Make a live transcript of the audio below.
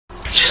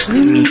else,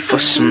 leave me for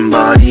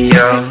somebody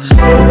else.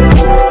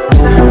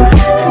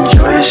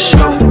 Enjoy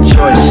yourself,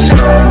 enjoy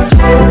yourself.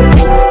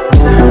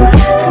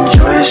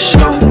 Enjoy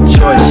yourself,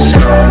 enjoy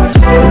yourself.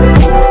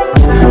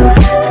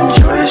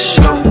 Enjoy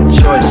yourself,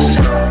 enjoy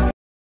yourself.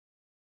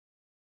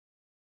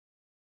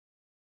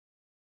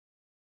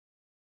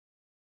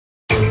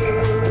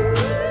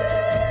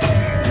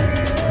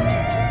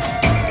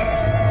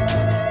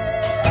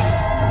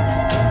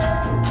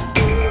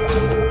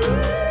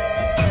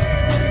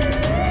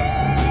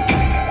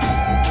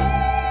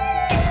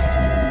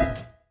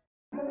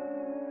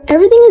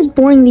 Everything is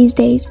boring these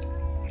days.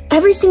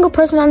 Every single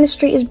person on the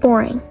street is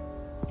boring.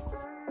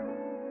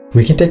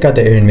 We can take out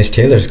the air in Miss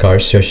Taylor's car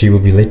so she will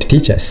be late to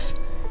teach us.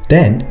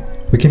 Then,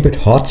 we can put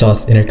hot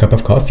sauce in her cup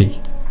of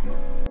coffee.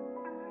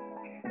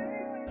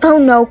 Oh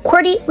no,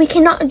 QWERTY, we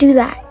cannot do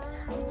that.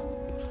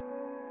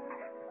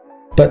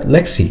 But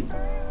Lexi,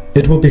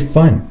 it will be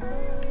fun.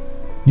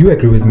 You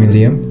agree with me,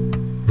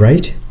 Liam,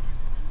 right?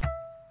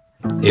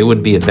 It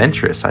would be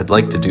adventurous. I'd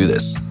like to do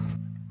this.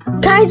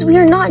 Guys, we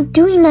are not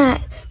doing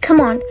that. Come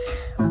on,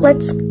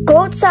 let's go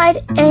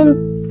outside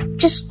and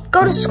just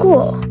go to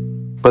school.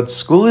 But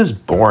school is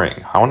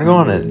boring. I want to go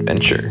on an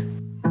adventure.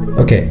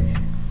 Okay,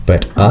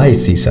 but I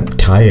see some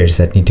tires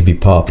that need to be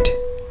popped.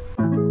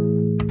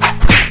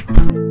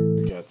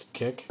 Got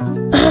kick.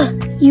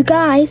 You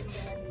guys,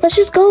 let's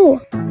just go.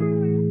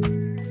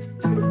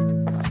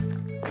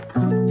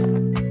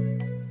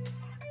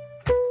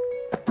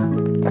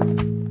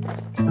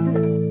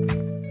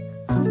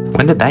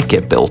 When did that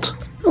get built?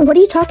 What are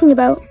you talking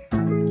about?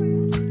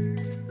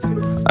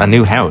 A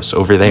new house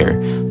over there.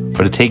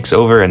 But it takes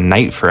over a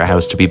night for a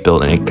house to be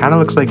built and it kind of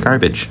looks like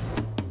garbage.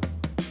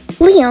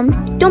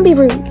 Liam, don't be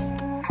rude.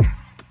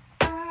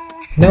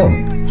 No,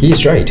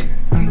 he's right.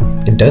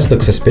 It does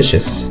look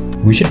suspicious.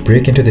 We should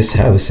break into this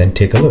house and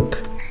take a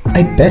look.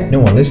 I bet no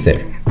one lives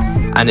there.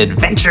 An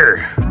adventure!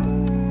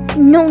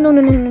 No.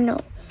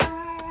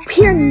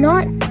 We are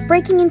not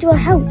breaking into a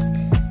house.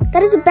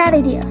 That is a bad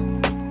idea.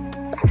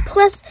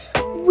 Plus,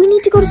 we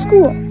need to go to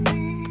school.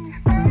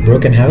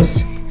 Broken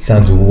house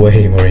sounds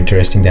way more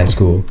interesting than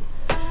school.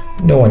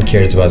 No one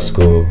cares about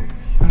school.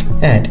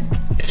 And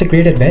it's a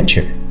great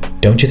adventure.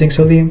 Don't you think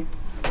so, Liam?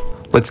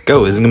 Let's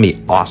go. This is going to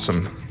be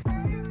awesome.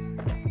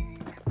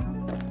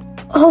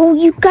 Oh,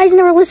 you guys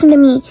never listen to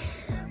me.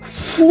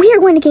 We are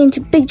going to get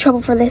into big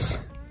trouble for this.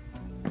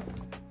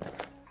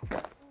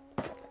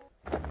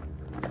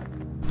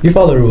 You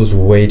follow rules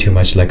way too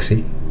much,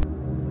 Lexi.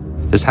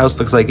 This house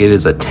looks like it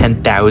is a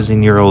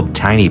 10,000-year-old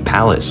tiny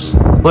palace.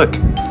 Look.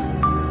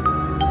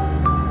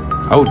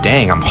 Oh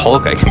dang, I'm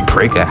Hulk. I can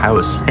break a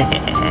house.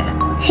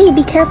 Hey,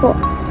 be careful.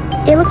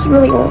 It looks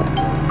really old.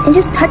 And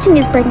just touching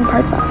is breaking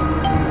parts off.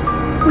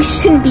 We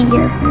shouldn't be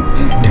here.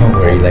 Don't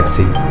worry,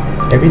 Lexi.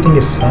 Everything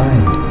is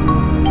fine.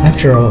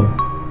 After all,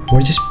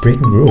 we're just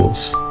breaking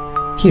rules.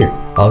 Here,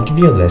 I'll give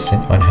you a lesson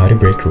on how to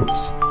break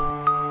rules.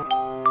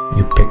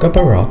 You pick up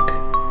a rock,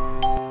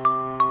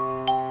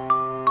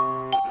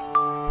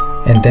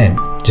 and then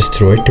just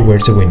throw it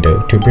towards the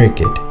window to break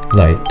it,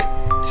 like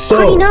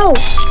so. I know!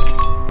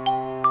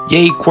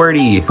 Yay,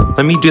 QWERTY!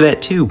 Let me do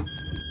that too.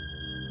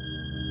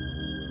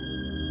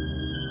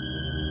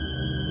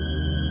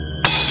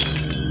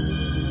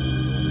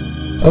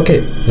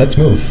 Okay, let's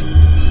move.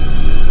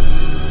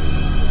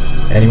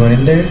 Anyone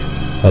in there?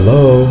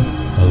 Hello?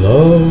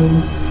 Hello?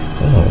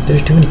 Oh,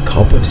 there's too many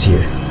cobwebs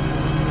here.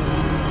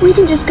 We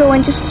can just go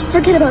and just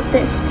forget about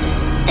this.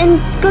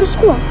 And go to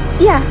school.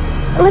 Yeah,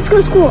 let's go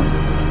to school.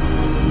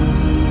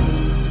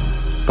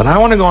 But I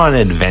want to go on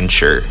an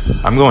adventure.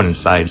 I'm going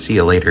inside. See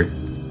you later.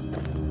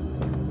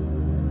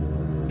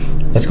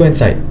 Let's go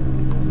inside.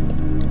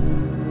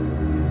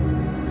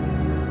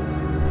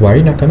 Why are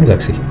you not coming,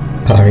 Lexi?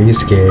 Are you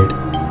scared?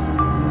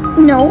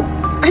 No,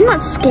 I'm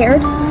not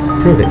scared.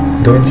 Prove it.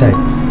 Go inside.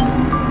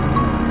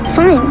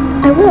 Fine,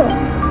 I will.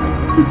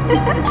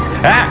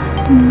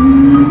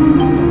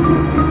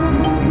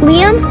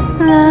 Liam?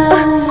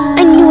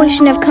 I knew I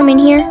shouldn't have come in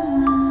here.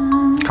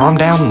 Calm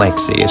down,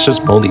 Lexi. It's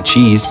just moldy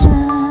cheese.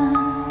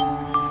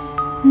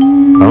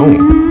 Oh,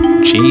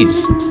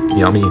 cheese.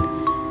 Yummy.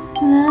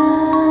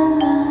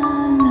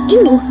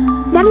 Ew,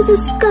 that is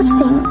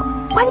disgusting.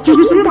 Why did you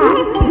eat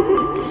that?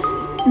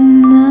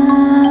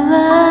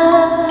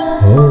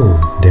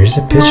 Oh, there's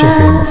a picture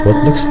frame of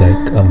what looks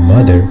like a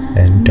mother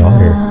and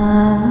daughter.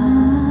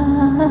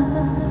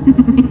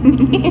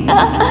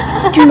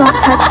 Do not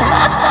touch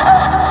that.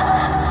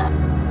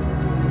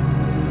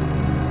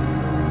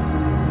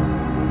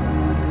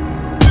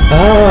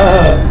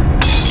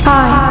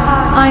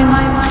 Hi, I'm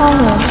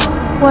Hollow.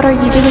 What are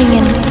you doing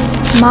in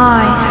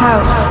my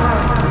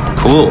house?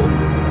 Cool.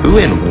 Who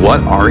and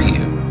what are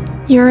you?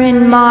 You're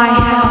in my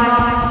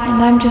house,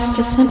 and I'm just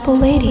a simple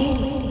lady.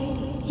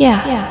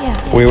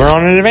 Yeah. We were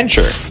on an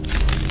adventure.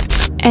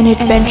 An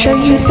adventure,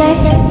 you say?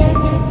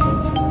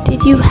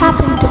 Did you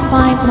happen to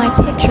find my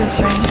picture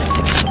frame?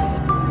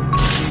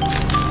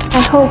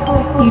 I hope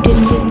you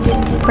didn't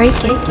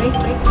break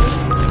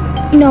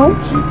it. No,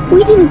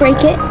 we didn't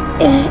break it.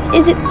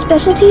 Is it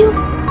special to you?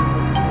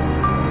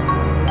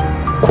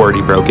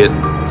 Qwerty broke it.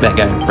 That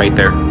guy, right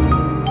there.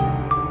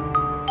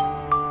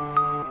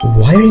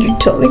 Why are you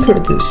telling her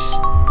this?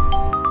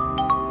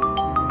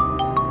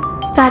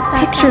 That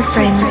picture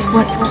frame is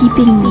what's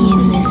keeping me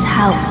in this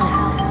house.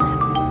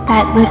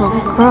 That little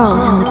girl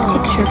in the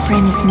picture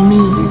frame is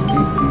me,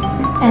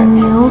 and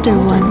the older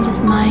one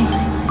is my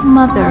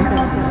mother.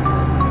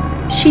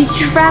 She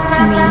trapped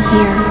me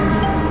here.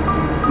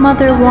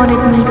 Mother wanted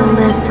me to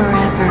live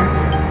forever.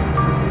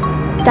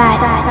 That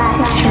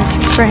picture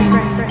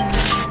frame.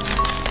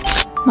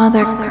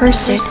 Mother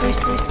cursed it,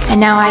 and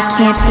now I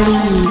can't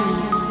leave.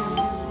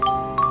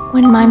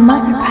 When my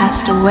mother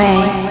passed away,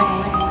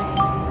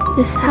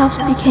 this house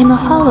became a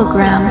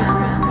hologram,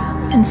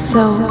 and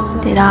so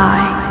did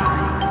I.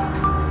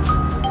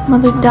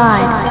 Mother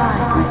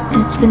died,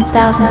 and it's been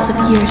thousands of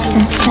years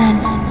since then.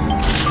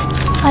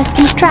 I've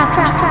been trapped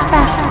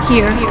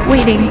here,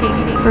 waiting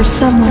for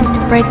someone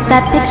to break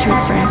that picture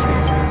frame,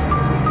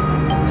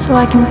 so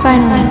I can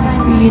finally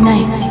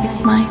reunite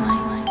with my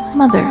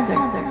mother.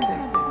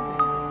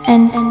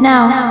 And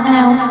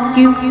now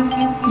you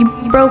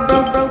broke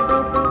it.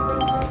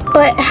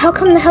 But how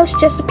come the house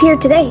just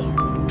appeared today?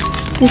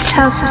 This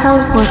house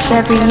teleports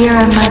every year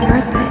on my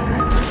birthday,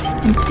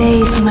 and today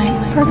is my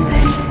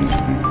birthday.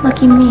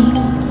 Lucky me,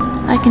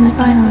 I can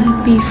finally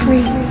be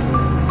free.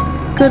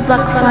 Good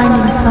luck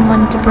finding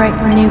someone to break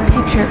the new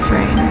picture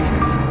frame.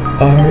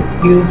 Are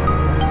you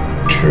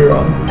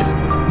drunk,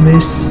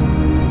 miss?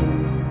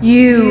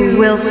 You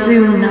will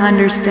soon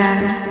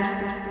understand.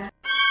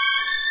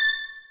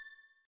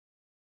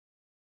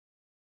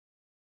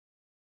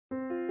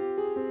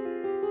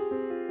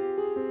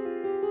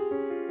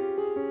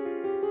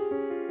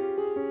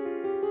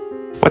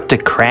 What the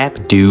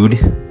crap, dude?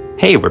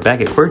 Hey, we're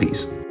back at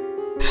Qwerty's.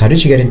 How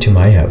did you get into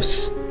my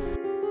house?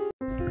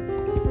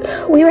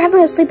 We were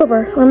having a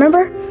sleepover,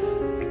 remember?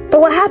 But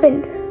what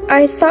happened?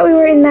 I thought we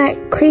were in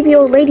that creepy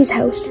old lady's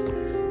house.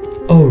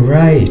 Oh,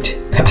 right.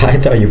 I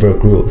thought you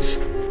broke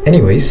rules.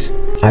 Anyways,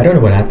 I don't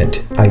know what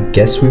happened. I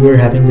guess we were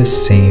having the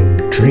same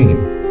dream.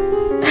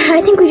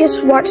 I think we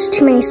just watched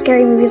too many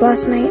scary movies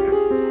last night.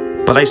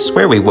 But I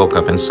swear we woke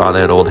up and saw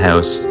that old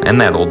house and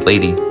that old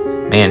lady.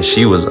 Man,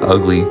 she was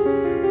ugly.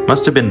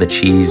 Must have been the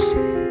cheese.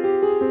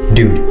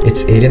 Dude,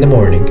 it's 8 in the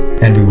morning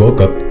and we woke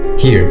up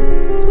here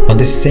on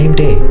the same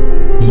day,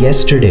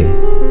 yesterday.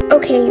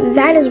 Okay,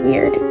 that is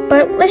weird,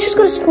 but let's just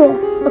go to school,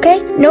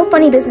 okay? No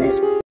funny business.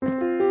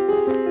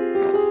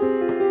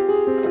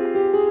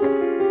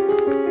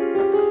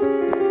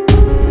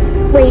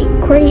 Wait,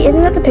 Qwerty,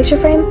 isn't that the picture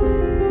frame?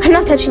 I'm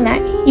not touching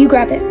that. You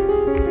grab it.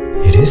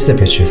 It is the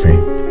picture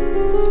frame.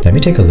 Let me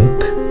take a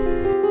look.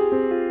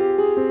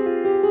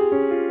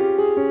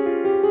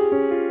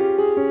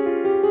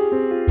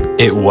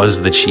 It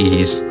was the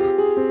cheese.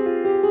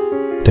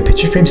 The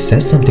picture frame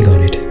says something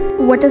on it.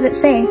 What does it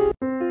say?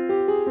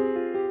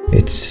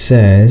 It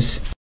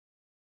says,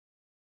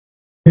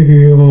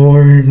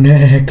 "You're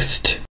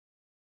next."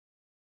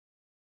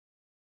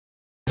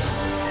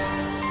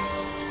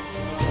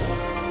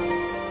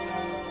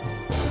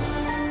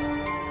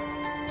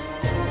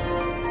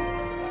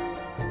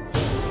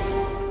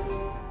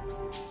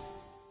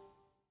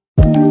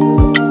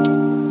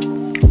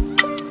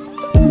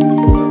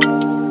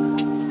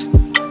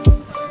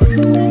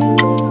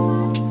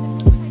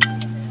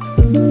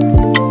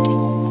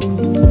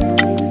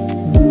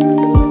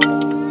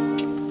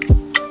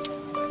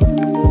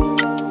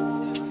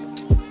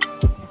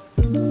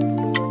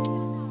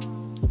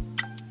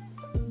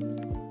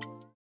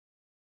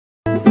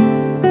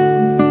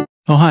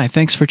 Oh, hi,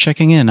 thanks for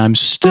checking in. I'm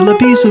still a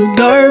piece of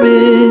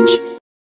garbage.